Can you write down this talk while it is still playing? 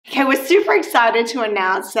Okay, we're super excited to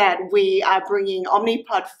announce that we are bringing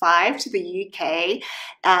Omnipod 5 to the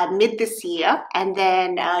UK mid this year, and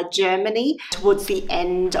then Germany towards the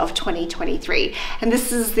end of 2023. And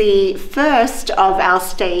this is the first of our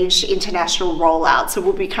staged international rollout, so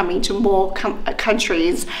we'll be coming to more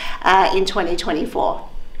countries in 2024.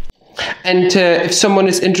 And if someone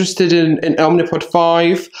is interested in Omnipod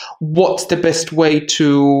 5, what's the best way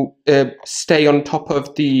to stay on top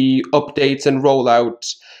of the updates and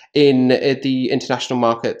rollout in the international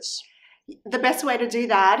markets? The best way to do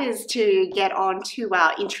that is to get onto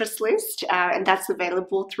our interest list, and that's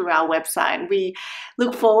available through our website. We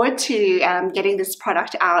look forward to getting this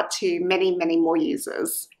product out to many, many more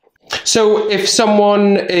users. So if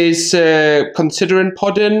someone is considering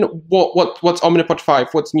podding, what's Omnipod 5?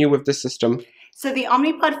 What's new with this system? So the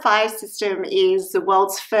Omnipod 5 system is the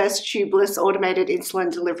world's first tubeless automated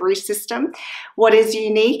insulin delivery system. What is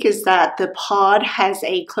unique is that the pod has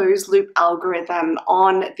a closed loop algorithm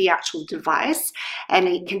on the actual device, and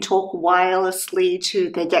it can talk wirelessly to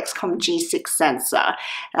the Dexcom G6 sensor.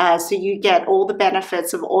 So you get all the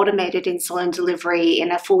benefits of automated insulin delivery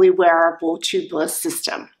in a fully wearable tubeless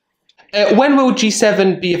system. When will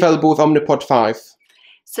G7 be available with Omnipod 5?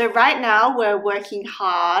 So right now we're working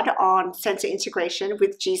hard on sensor integration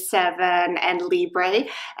with G7 and Libre,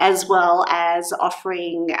 as well as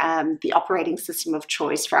offering the operating system of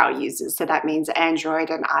choice for our users. So that means Android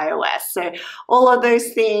and iOS. So all of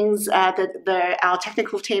those things, our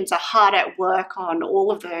technical teams are hard at work on all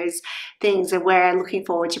of those things, and we're looking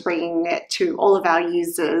forward to bringing it to all of our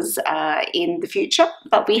users in the future.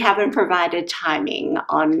 But we haven't provided timing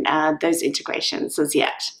on those integrations as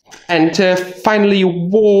yet. And finally,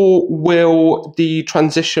 what will the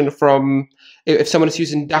transition from, if someone is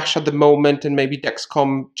using Dash at the moment and maybe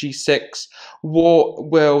Dexcom G6,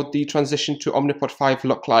 what will the transition to Omnipod 5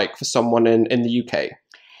 look like for someone in the UK?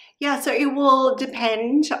 Yeah, so it will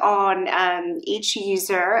depend on each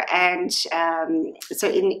user, and so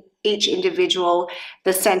in each individual,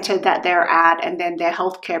 the center that they're at, and then their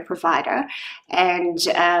healthcare provider. And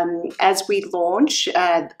as we launch,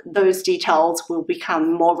 those details will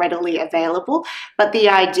become more readily available. But the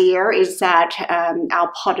idea is that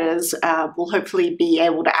our podders will hopefully be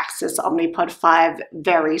able to access Omnipod 5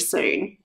 very soon.